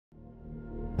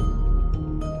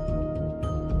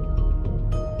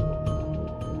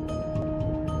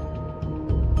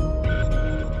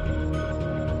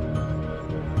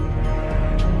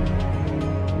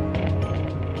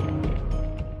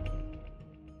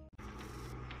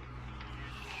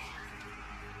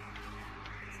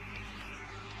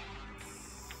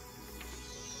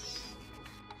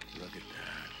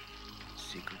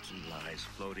device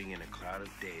floating in a cloud of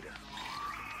data.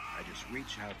 I just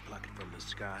reach out, pluck it from the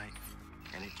sky,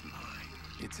 and it's mine.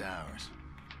 It's ours.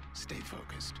 Stay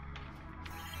focused.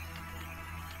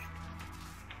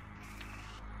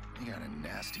 You got a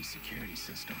nasty security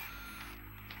system.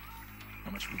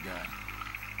 How much we got?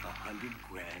 100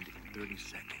 grand in 30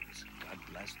 seconds. God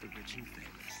bless the rich and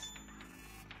famous.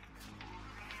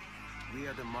 We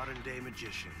are the modern-day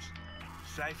magicians,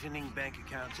 siphoning bank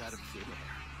accounts out of thin air.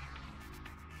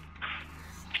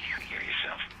 Can you hear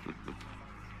yourself? What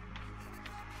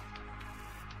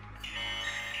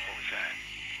was that?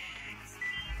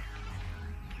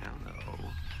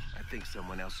 Hello. I think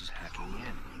someone else is hacking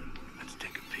in. Let's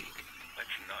take a peek. Let's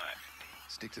not.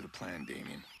 Stick to the plan,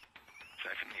 Damien.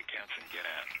 Siphon the accounts and get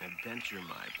out. Adventure,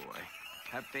 my boy.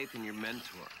 Have faith in your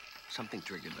mentor. Something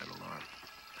triggered that alarm.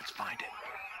 Let's find it.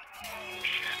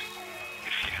 Shit.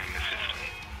 It's scanning the system.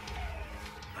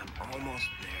 I'm almost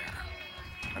there.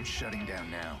 I'm shutting down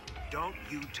now. Don't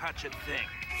you touch a thing.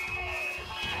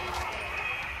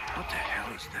 What the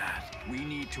hell is that? We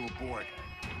need to abort.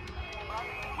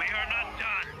 We are not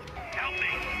done. Help me.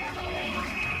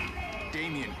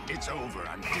 Damien, it's over.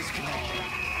 I'm disconnected.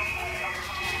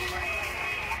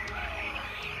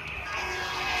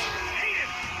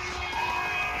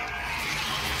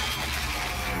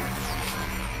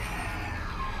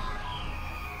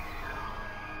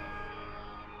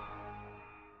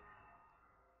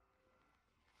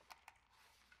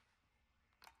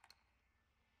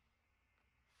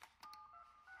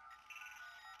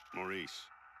 Maurice.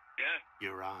 Yeah?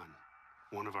 You're on.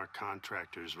 One of our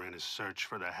contractors ran a search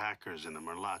for the hackers in the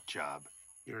Merlot job.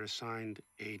 You're assigned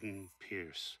Aiden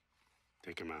Pearce.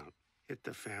 Take him out. Hit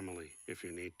the family if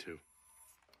you need to.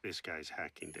 This guy's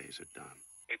hacking days are done.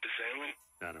 Hit the family?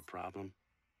 Got a problem?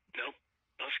 Nope.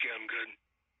 I'll scare him good.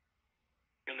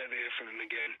 You'll never hear from him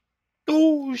again.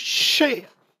 Oh shit.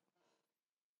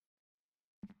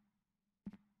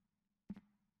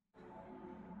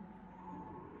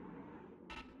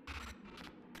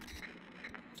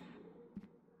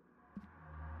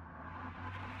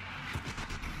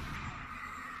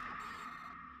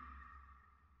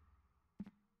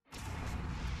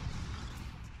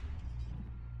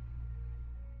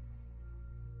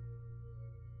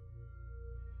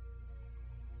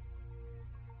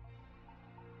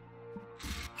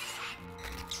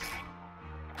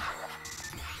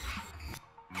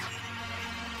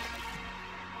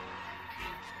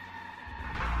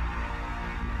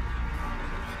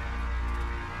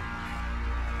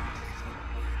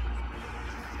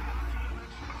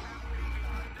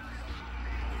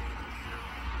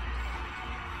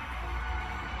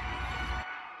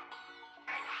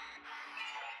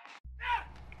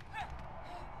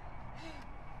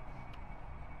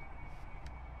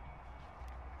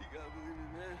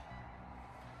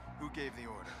 Who gave the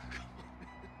order?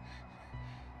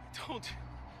 I don't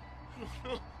know.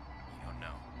 You don't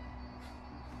know.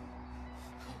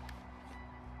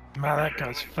 Man, that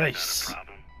guy's face. Not a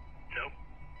problem. Nope.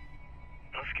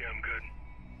 I'll scare him good.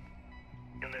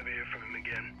 You'll never hear from him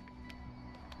again.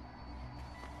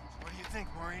 What do you think,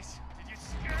 Maurice? Did you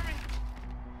scare me?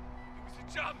 It was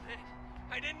a job, man.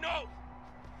 I didn't know.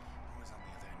 Who was on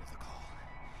the other end of the call?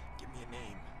 Give me a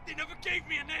name. They never gave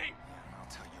me a name. Yeah, I'll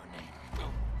tell you a name.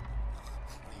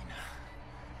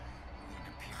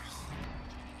 Lena Pearce.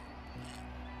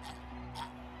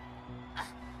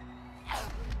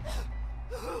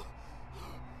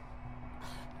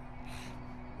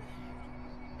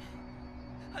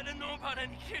 I didn't know about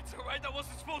any kids, alright? That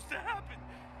wasn't supposed to happen.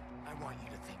 I want you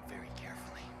to think very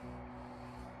carefully.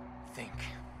 Think.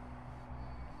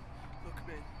 Look,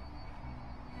 man.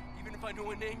 Even if I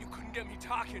knew a name, you couldn't get me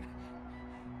talking.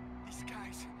 These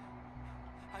guys...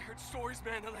 I heard stories,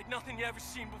 man, that like nothing you ever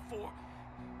seen before.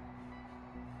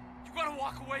 You gotta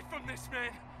walk away from this,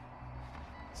 man.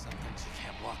 Some things you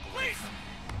can't walk away Please! from.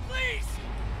 Please!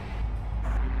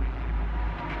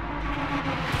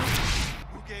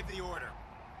 Who gave the order?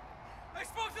 I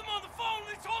spoke to them on the phone.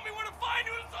 They told me where to find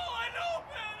you. That's all I know,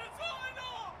 man. That's all I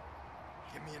know.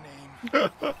 Give me a name.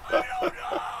 I don't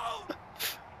know.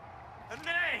 A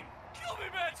name. Kill me,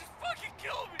 man. Just fucking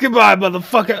kill me. Goodbye,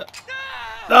 motherfucker.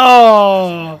 No.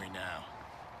 Oh. Memory now.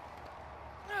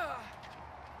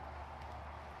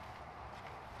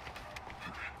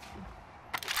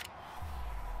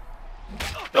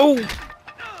 Oh.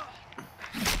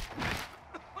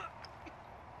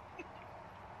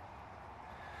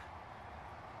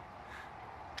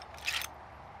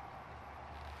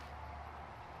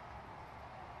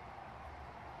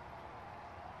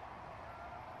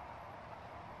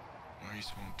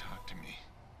 Maurice won't talk to me,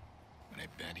 but I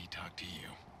bet he talked to you.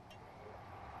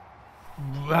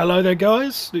 Hello there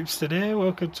guys, Snoopston here,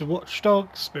 welcome to Watch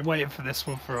Dogs. Been waiting for this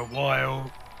one for a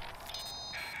while.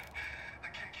 I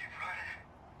can't keep running.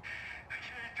 I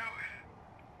can't do it.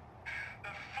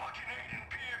 That fucking Aiden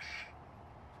Pearce.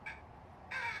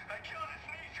 I killed his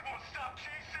niece. He won't stop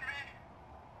chasing me.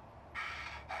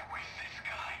 Where's this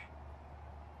guy?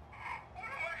 What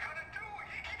am I gonna do?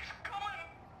 He keeps coming.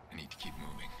 I need to keep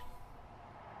moving.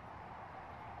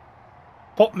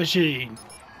 Pop machine.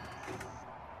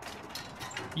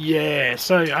 Yeah,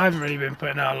 so I haven't really been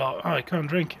putting out a lot. Oh, I can't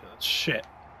drink it. That's shit.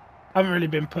 I haven't really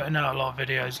been putting out a lot of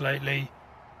videos lately.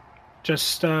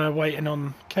 Just waiting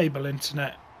on cable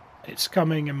internet. It's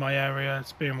coming in my area.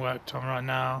 It's being worked on right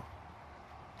now.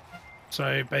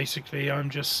 So basically I'm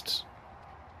just,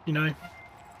 you know,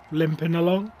 limping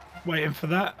along, waiting for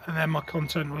that, and then my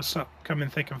content will start coming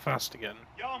thick and fast again.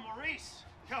 Yo, Maurice!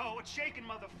 Yo, what's shaking,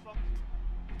 motherfucker?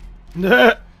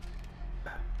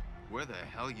 Where the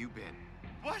hell you been?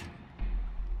 What?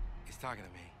 He's talking to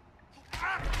me.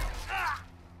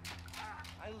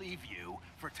 I leave you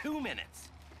for 2 minutes.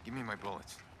 Give me my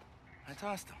bullets. I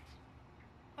tossed him.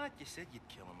 What? You said you'd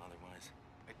kill him otherwise.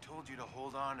 I told you to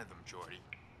hold on to them, Jordy.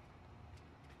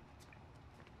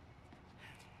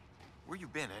 Where you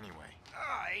been, anyway?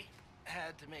 I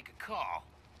had to make a call.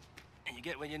 And you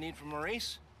get what you need from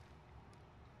Maurice?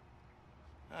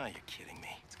 Oh, you're kidding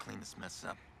me. Let's clean this mess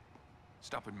up.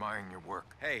 Stop admiring your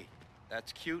work. Hey,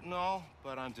 that's cute and all,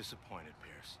 but I'm disappointed,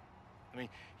 Pearce. I mean,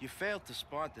 you failed to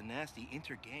spot the nasty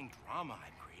inter-gang drama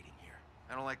I'm creating here.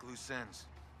 I don't like loose ends.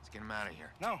 Let's get him out of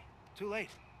here. No, too late.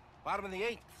 Bottom of the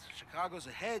 8th. Chicago's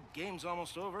ahead. Game's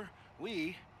almost over.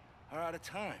 We are out of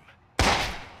time. Nice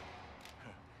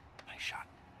shot.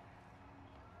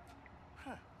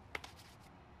 Huh.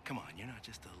 Come on, you're not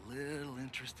just a little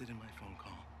interested in my phone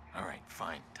call. All right,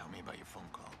 fine. Tell me about your phone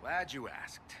call. Glad you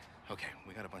asked. Okay,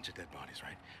 we got a bunch of dead bodies,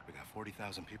 right? We got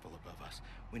 40,000 people above us.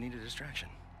 We need a distraction.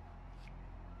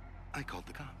 I called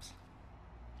the cops.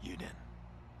 You did.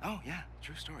 Oh, yeah,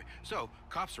 true story. So,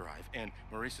 cops arrive, and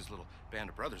Maurice's little band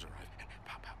of brothers arrive, and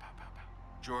pow, pow, pow, pow, pow.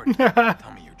 Jordy,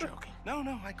 tell me you're joking. No,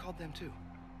 I called them too.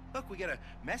 Look, we get a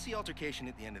messy altercation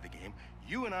at the end of the game.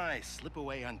 You and I slip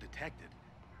away undetected.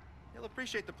 You'll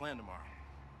appreciate the plan tomorrow.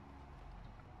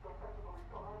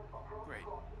 Great.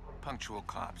 Punctual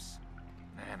cops.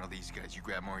 Now handle these guys. You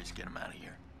grab Maurice, get him out of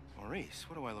here. Maurice,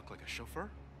 what do I look like, a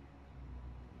chauffeur?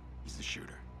 He's the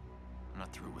shooter. I'm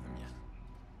not through with him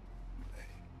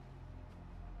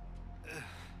yet.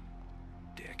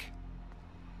 Dick.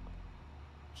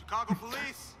 Chicago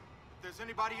police! If there's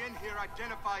anybody in here,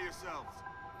 identify yourselves.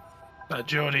 That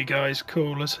Jordy guy's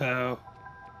cool as hell.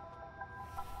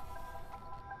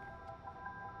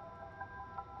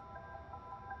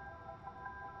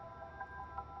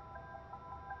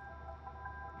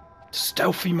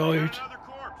 Stealthy mode. Another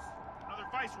corpse. Another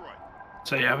viceroy.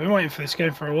 So yeah, I've been waiting for this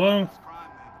game for a while.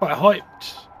 Quite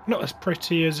hyped. Not as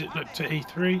pretty as it looked at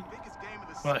E3.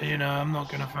 But you know, I'm not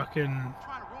gonna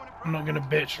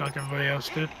bitch like everybody else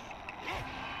did.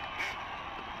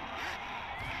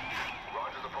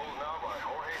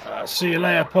 See you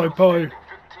later, Po.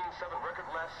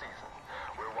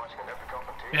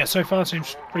 Yeah, so far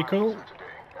seems pretty cool.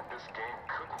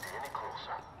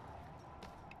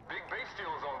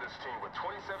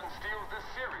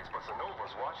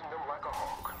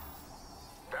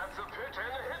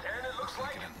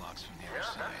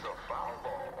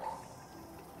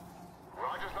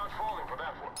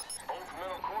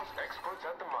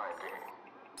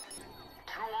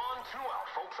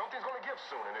 Something's gonna give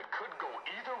soon, and it could go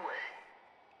either way.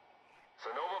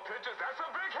 Sonoma pitches, that's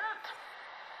a big hit!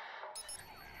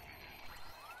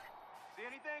 See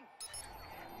anything?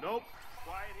 Nope.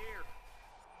 Quiet here.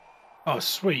 Oh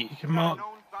sweet, you can mark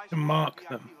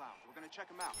them. We're gonna check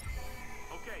them out.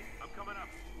 Okay, I'm coming up.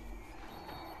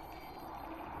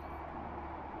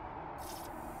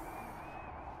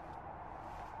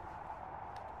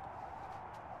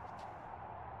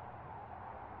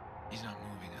 He's not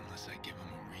moving unless I give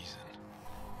him a reason.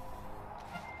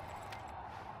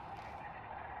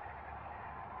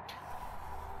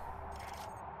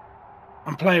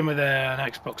 I'm playing with an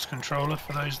Xbox controller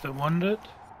for those that wondered.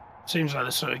 Seems like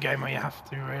the sort of game where you have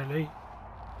to, really.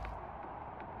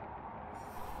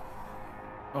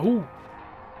 Oh,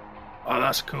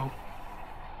 that's cool.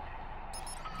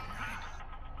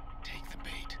 Take the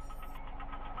bait.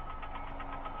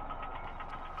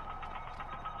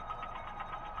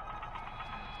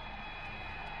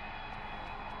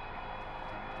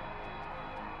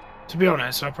 To be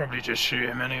honest, I'll probably just shoot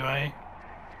him anyway.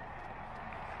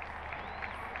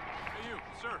 Hey, you,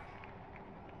 sir.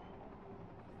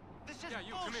 This is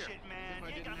bullshit, man.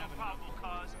 You ain't got no problem,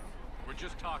 cuz. We're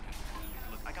just talking.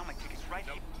 Look, I got my tickets right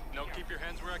here. No, keep your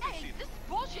hands where I can see Hey, them. this is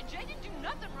bullshit. Jay didn't do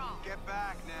nothing wrong. Get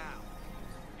back now.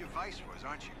 You're viceroys,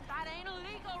 aren't you? That ain't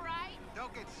illegal, right?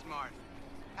 Don't get smart.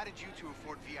 How did you two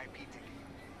afford VIP tickets?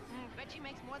 Bet she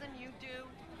makes more than you do.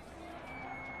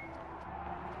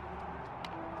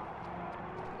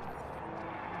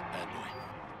 Bad boy.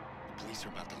 The police are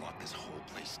about to lock this whole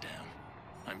place down.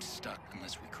 I'm stuck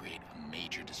unless we create a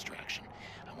major distraction.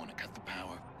 I want to cut the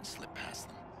power and slip past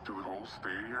them. To the whole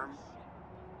stadium?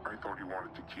 I thought you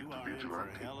wanted to keep the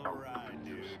vigilante out of the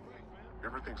news.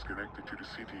 Everything's connected to the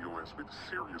CtOS with a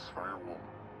serious firewall.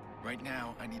 Right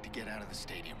now, I need to get out of the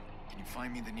stadium. Can you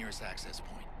find me the nearest access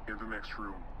point? In the next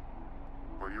room.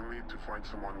 But you'll need to find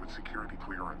someone with security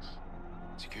clearance.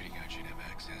 Security guard should have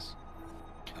access.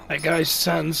 That guy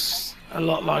sounds a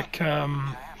lot like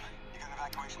the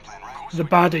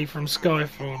baddie from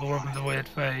Skyfall, the one with the weird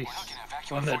face,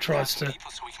 one that tries to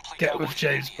get with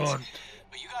James Bond.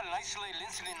 But you got an isolated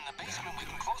incident in the basement. We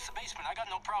can close the basement. I got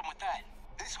no problem with that.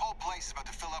 This whole place is about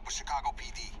to fill up with Chicago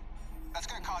PD. That's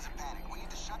gonna cause a panic. We need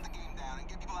to shut the game down and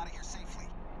get people out of here safely.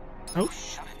 Oh.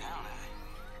 Shut it down,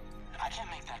 I can't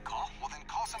make that call. Well, then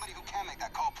call somebody who can make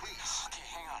that call, please. Okay,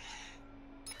 hang on.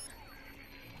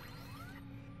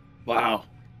 Wow.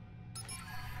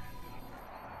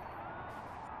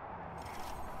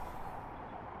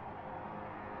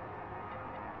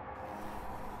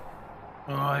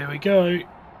 Oh, here we go.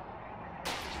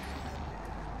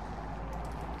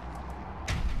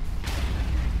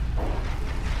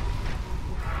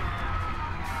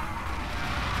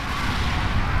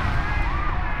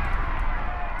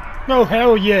 Oh,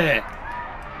 hell yeah.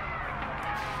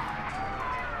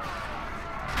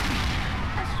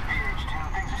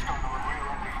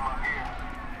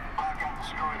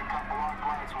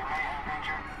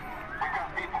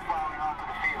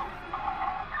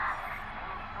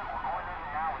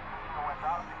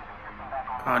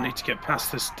 I need to get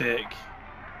past this dick.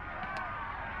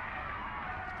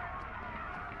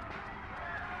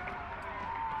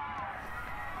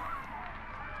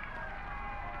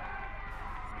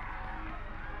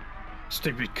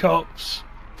 Stupid cops.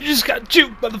 You just got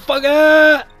juked,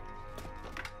 motherfucker!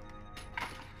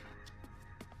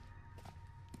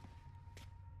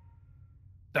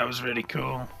 That was really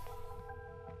cool.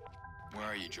 Where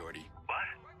are you, Jordy? What?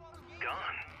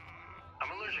 Gone.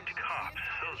 I'm allergic to cops.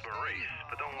 So's Maurice.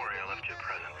 But don't worry, I left you a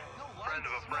present. Friend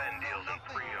of a friend deals in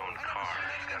pre-owned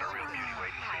cars. Got a real beauty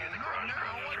waiting for you in the garage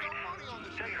across the street.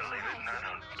 Take it or leave it, I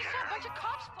don't You care. saw a bunch of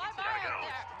cops fly by Gotta go. out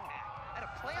there. At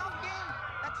a playoff game?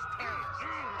 That's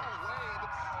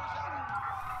terrible.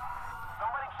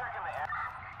 Somebody checking the air.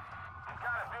 He's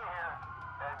gotta be here.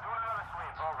 Do another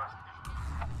sweep, over.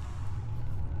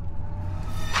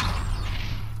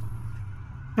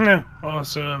 Yeah,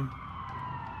 awesome.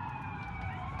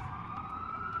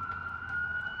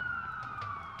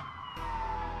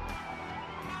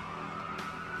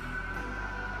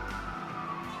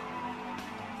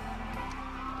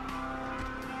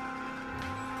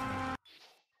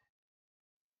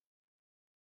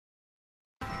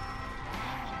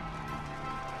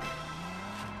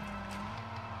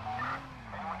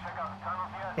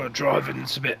 Well,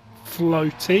 driving's a bit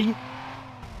floaty,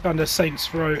 kind of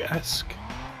Saints Row-esque.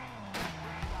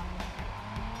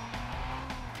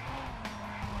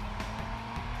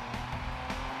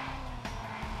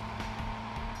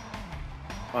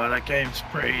 Well, that game's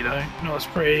pretty though. Not as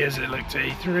pretty as it looked at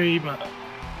E3, but...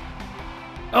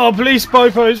 Oh, police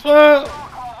bofos! Oh!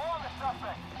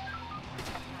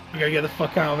 We gotta get the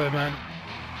fuck out of here, man.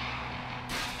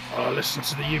 Oh, listen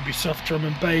to the Ubisoft drum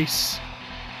and bass.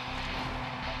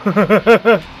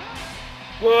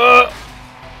 What?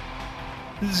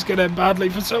 This is gonna end badly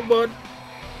for someone.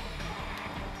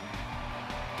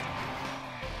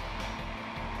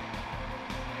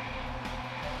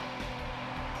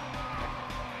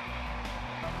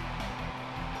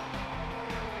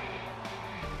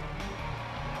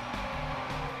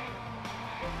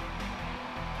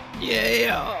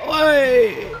 Yeah,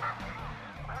 way.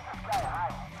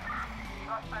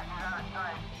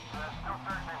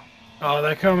 Oh,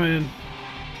 they're coming.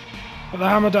 Put the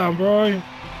hammer down, bro.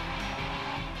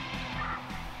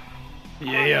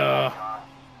 Yeah.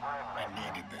 I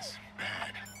needed this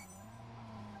bad.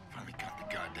 Finally got the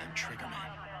goddamn trigger,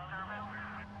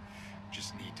 man.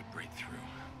 Just need to break through.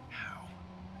 How?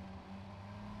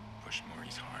 Push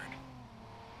Maury's hard.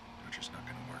 Torture's not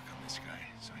gonna work on this guy,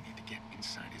 so I need to get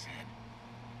inside his head.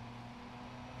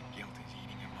 The guilt is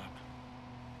eating him up.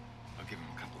 I'll give him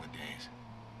a couple of days.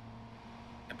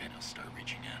 I bet he'll start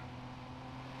reaching out.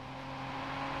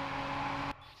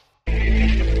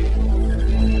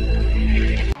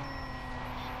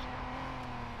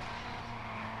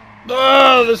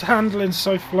 this handling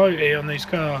so floaty on these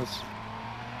cars?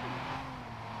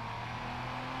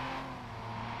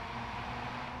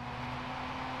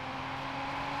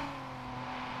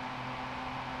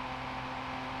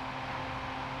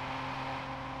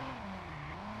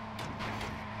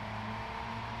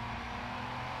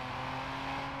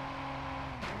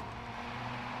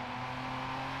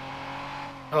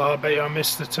 Oh, I bet you I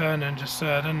missed the turn just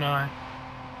there, didn't I?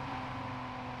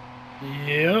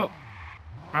 Yep.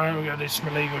 Alright, we gotta do some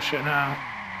illegal shit now.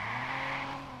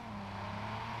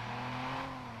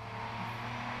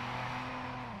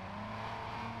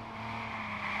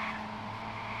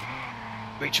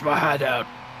 Reach my hideout.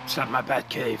 It's not my bat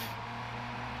cave.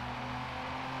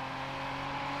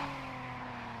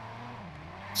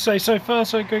 So far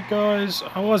so good, guys.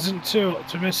 I wasn't too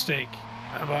optimistic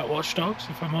about Watch Dogs,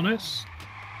 if I'm honest.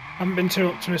 I haven't been too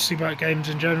optimistic about games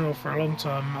in general for a long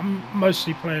time. I'm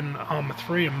mostly playing Arma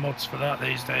 3 and mods for that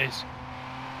these days.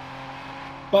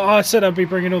 But I said I'd be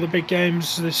bringing all the big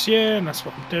games this year, and that's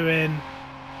what I'm doing.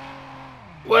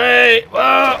 Wait!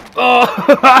 Oh!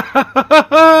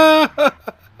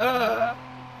 Oh,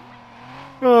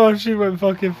 oh she went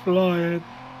fucking flying.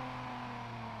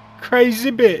 Crazy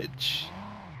bitch.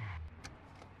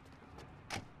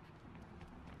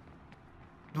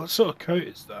 What sort of coat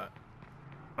is that?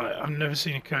 I've never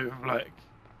seen a coat with like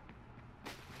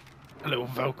a little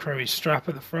Velcro-y strap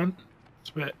at the front. It's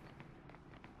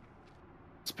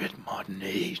a bit modern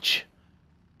age.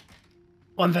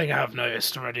 One thing I have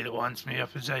noticed already that winds me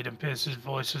up is Aiden Pearce's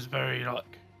voice is very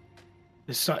like,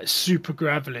 it's like super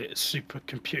gravelly, it's super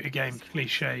computer game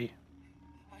cliche.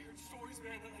 I heard stories,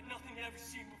 man, that like nothing I've ever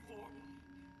seen before.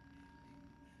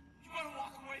 You gotta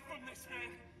walk away from this, man.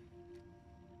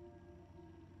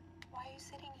 Why are you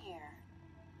sitting here?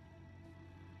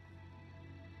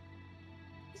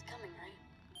 He's coming, right?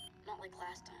 Not like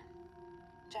last time.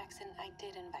 Jackson, I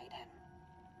did invite him.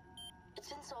 It's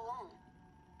been so long.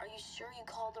 Are you sure you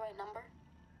called the right number?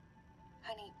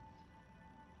 Honey,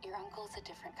 your uncle's a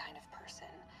different kind of person.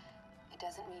 It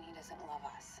doesn't mean he doesn't love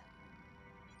us.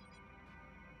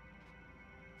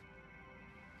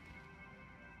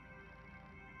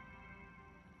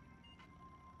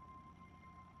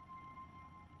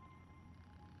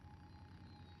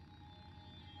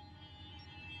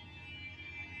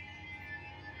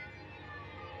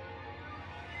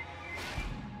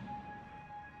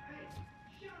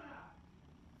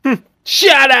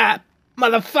 Shut up,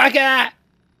 motherfucker!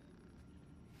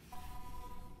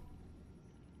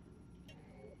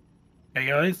 Hey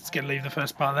guys, it's gonna leave the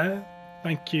first part there.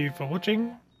 Thank you for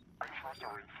watching.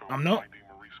 I'm not.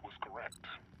 Was correct.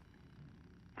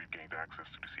 We've gained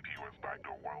access to the CtOS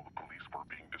backdoor while the police were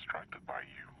being distracted by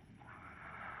you.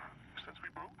 Since we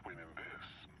both win in this,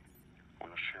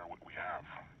 we'll share what we have.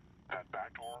 That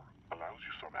backdoor allows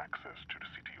you some access to the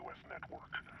CtOS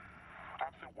network.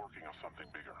 I'm still working on something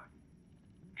bigger.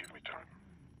 Give me time.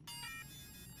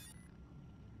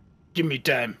 Give me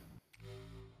time,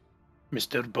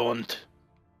 Mr. Bond.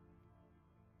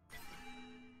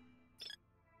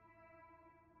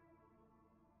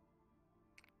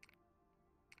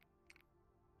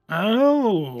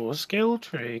 Oh, skill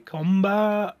tree,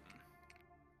 combat,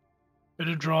 bit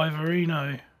of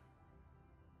driverino.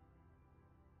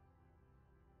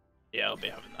 Yeah, I'll be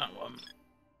having that one.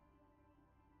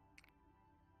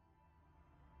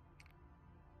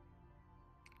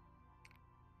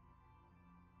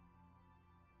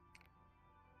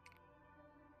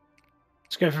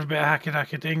 Let's go for a bit of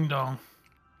hacky ding dong.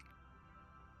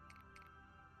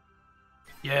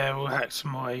 Yeah, we'll hack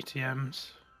some more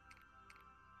ATMs.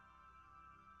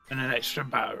 And an extra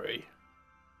battery.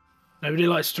 Nobody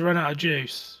likes to run out of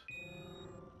juice.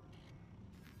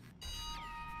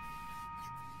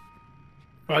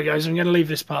 Right guys, I'm going to leave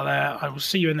this part there. I will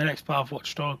see you in the next part of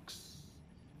Watch Dogs.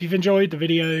 If you've enjoyed the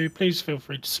video, please feel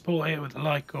free to support it with a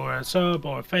like or a sub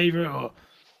or a favourite or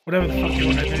whatever the fuck you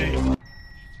want to do.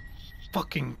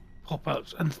 Fucking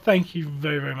pop-ups. And thank you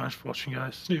very, very much for watching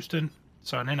guys. Snoopston,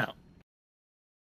 signing out.